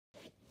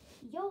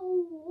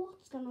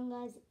What's going on,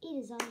 guys? It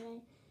is RJ,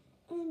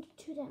 and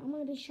today I'm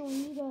going to be showing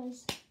you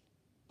guys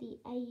the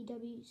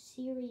AEW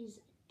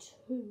Series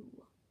 2,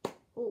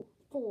 or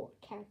 4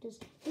 characters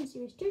in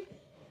Series 2.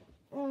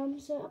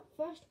 So up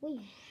first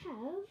we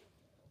have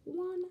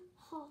one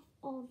half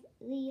of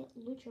the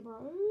Lucha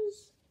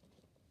Bros,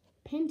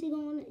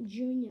 Pentagon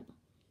Jr.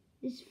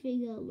 This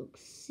figure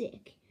looks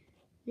sick.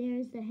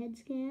 There's the head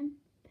scan,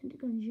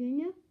 Pentagon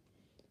Jr.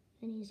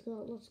 And he's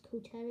got lots of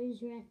cool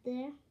tattoos right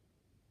there.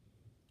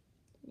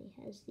 And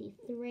he has the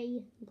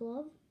 3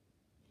 glove.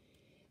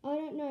 I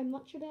don't know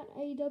much about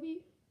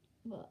AEW,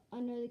 but I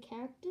know the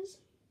characters.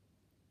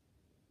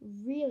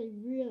 Really,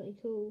 really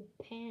cool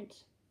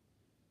pants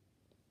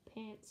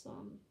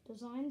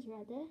designs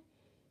right there.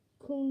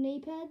 Cool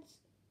knee pads.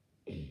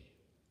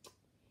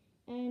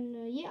 And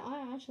yeah,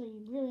 I actually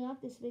really like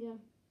this figure.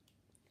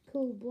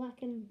 Cool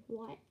black and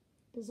white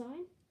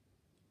design.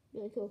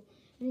 Really cool.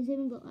 And he's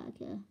even got like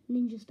a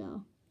ninja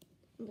style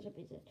on the top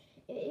of his head.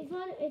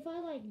 If I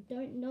like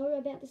don't know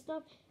about this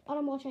stuff, I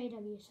don't watch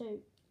AEW, so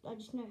I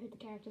just know who the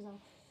characters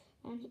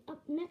are. And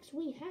up next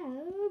we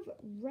have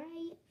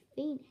Ray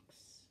Phoenix.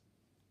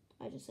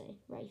 I just say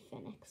Ray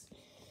Phoenix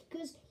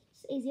because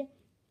it's easier.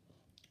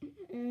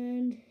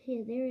 And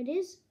here, there it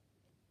is.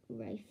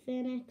 Ray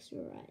Phoenix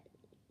right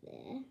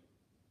there.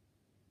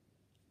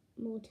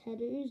 More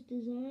tattoos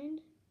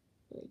designed.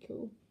 Really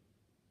cool.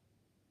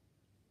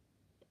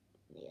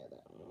 The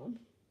other arm.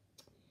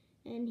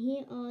 And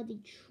here are the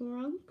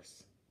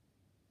trunks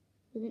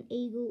with an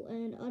eagle,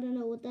 and I don't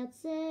know what that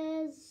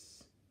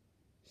says,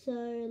 so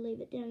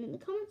leave it down in the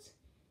comments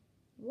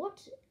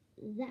what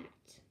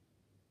that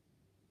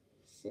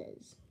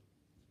says.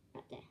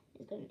 Right there,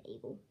 it's got an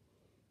eagle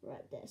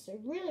right there, so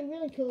really,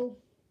 really cool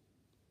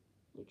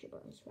Lucha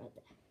Bros right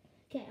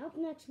there. Okay, up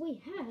next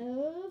we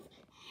have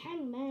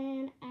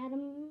Hangman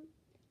Adam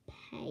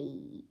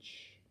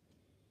Page.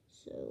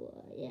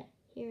 So yeah,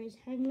 here is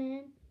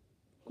Hangman.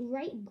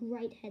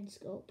 Great head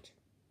sculpt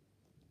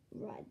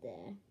right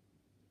there.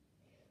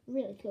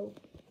 Really cool.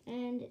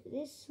 And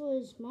this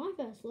was my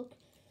first look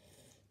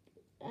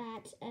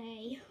at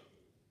a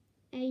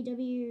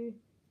AEW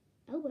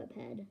elbow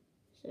pad.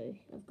 So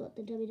I've got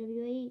the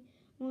WWE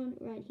one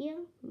right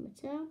here from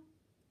Mattel,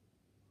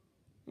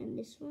 and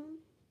this one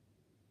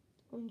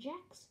on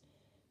Jax.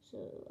 So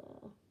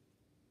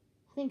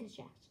I think it's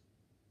Jax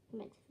who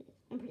makes the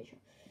videos. I'm pretty sure.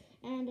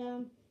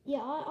 And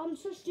yeah, I'm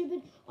so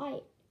stupid.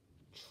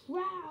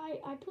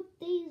 I put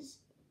these,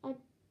 I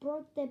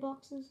broke their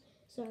boxes,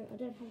 so I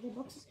don't have their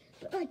boxes,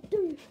 but I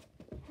do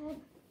have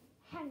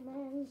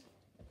Hangman's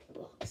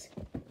box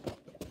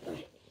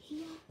right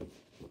here.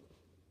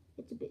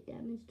 It's a bit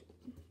damaged,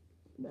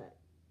 but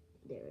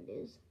there it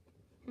is.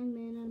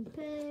 Hangman on the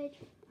page,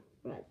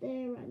 right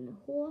there, riding the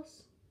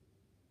horse.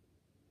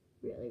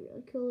 Really,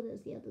 really cool.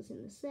 There's the others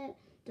in the set.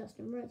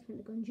 Dustin Rhodes,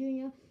 Pentagon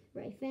Jr.,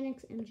 Ray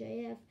Phoenix,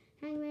 MJF,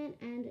 Hangman,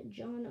 and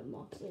John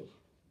Moxley.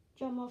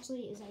 John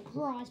Moxley is a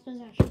prized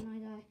possession, my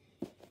guy.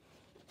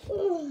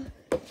 Ugh.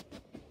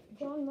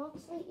 John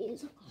Moxley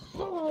is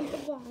hard to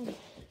find.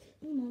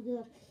 Oh my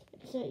god.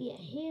 So yeah,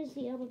 here's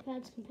the elbow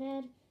pads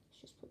compared.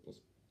 Let's just put this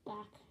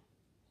back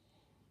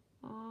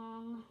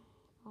on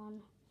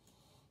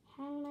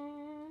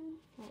Hangman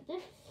right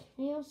there.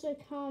 And he also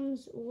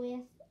comes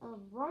with a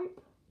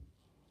rope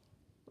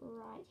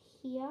right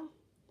here.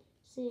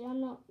 See, I'm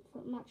not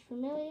much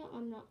familiar. I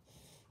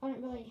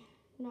don't really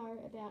know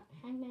about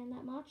Hangman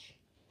that much.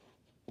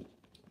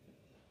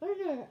 I don't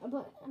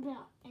know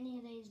about any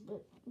of these,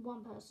 but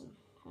one person,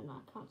 and I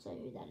can't say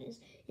who that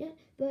is yet.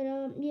 But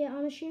yeah,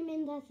 I'm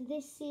assuming that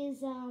this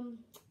is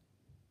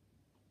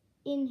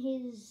in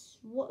his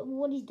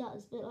what he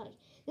does. But like,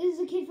 this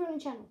is a kid-friendly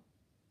channel,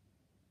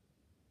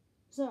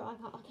 so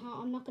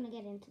I'm not gonna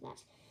get into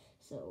that.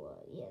 So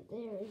yeah,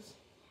 there is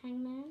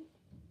Hangman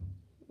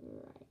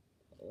right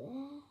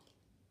there.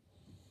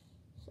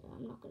 So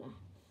I'm not gonna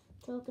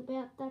talk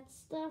about that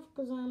stuff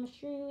because I'm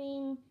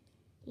assuming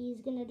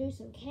he's gonna do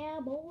some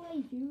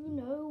cowboy, you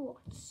know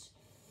what.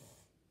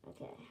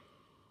 Okay.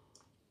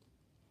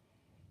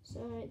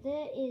 So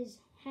there is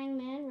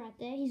Hangman right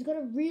there. He's got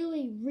a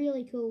really,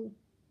 really cool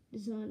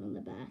design on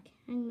the back.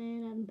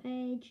 Hangman Adam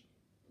Page.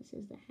 This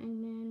is the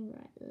Hangman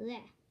right there.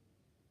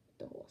 With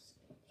the horse.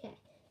 Okay.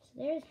 So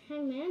there's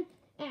Hangman.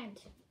 And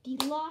the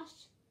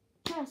last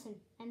person.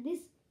 And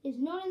this is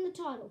not in the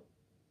title.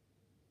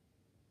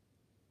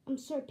 I'm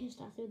so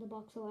pissed I threw the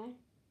box away.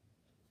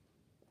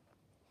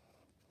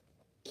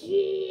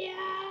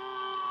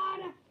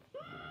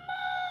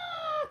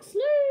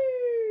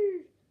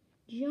 Moxley!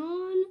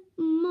 John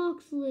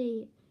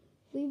Moxley.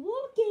 We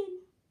walk in,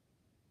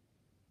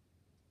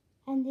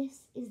 and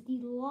this is the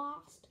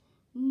last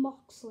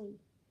Moxley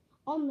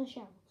on the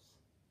shelves.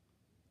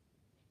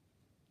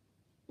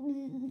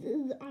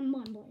 I'm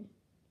mind blown.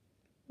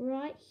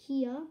 Right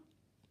here,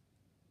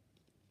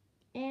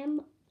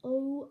 MOX,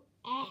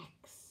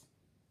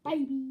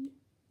 baby.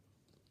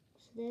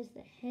 So there's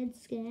the head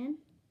scan.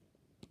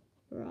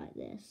 Right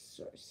there,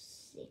 so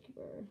sick,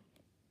 bro.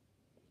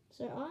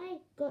 So I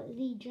got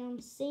the John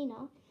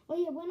Cena. Oh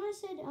yeah, when I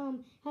said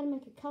how to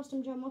make a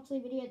custom John Moxley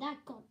video,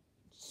 that got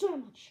so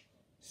much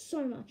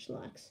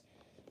likes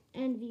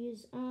and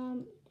views.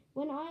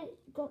 When I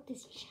got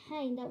this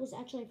chain, that was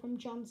actually from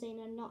John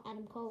Cena, not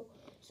Adam Cole.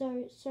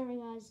 So sorry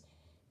guys,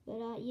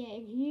 but yeah,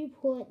 if you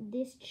put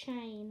this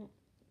chain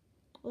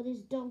or this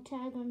dog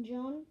tag on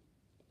John,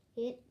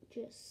 it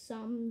just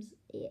sums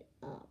it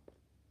up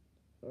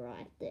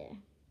right there.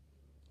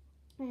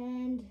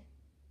 And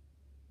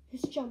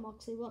it's John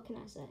Moxley, what can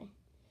I say?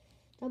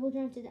 Double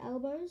jointed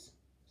elbows,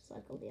 just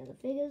like all the other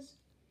figures.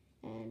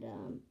 And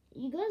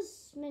you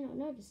guys may not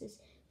notice this,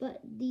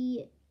 but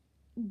the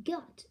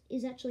gut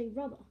is actually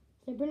rubber.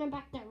 So bringing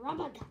back the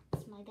rubber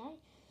guts, my guy.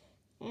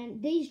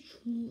 And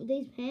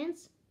these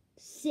pants,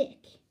 sick.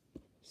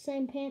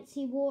 Same pants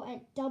he wore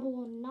at Double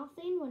or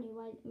Nothing when he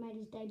made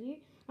his debut.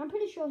 I'm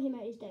pretty sure he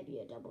made his debut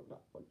at Double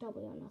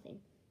or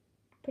Nothing.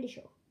 Pretty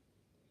sure.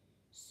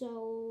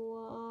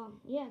 So,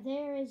 yeah,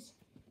 there is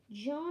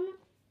John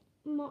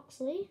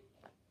Moxley,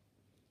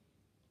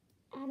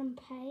 Adam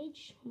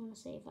Page. I want to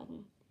see if I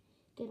can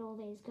get all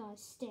these guys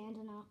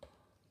standing up.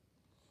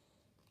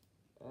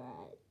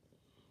 Alright.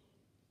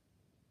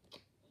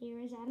 Here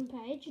is Adam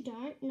Page.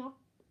 Don't knock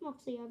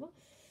Moxley over.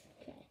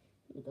 Okay.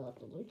 We got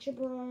the Lucha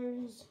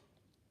Bros.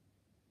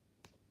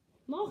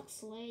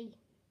 Moxley.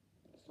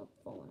 Stop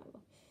falling over.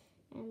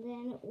 And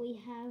then we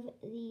have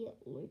the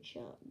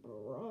Lucha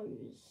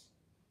Bros.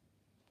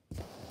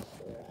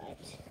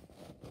 Right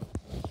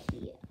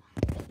here.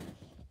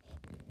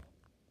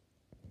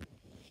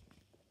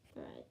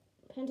 Alright.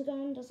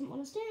 Pentagon doesn't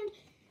want to stand.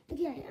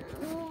 Okay.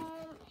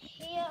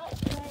 Here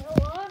they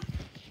are.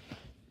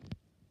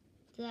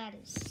 That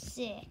is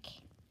sick.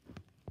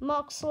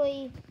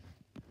 Moxley,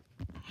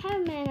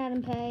 Hangman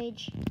Adam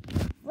Page,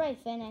 Ray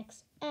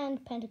Phoenix,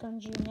 and Pentagon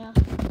Jr.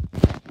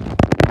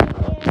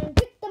 And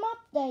pick them up.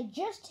 They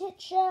just hit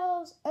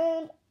shelves.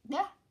 And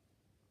yeah,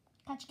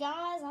 catch you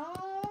guys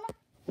on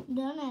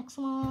the next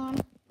one.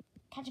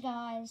 Catch you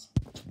guys.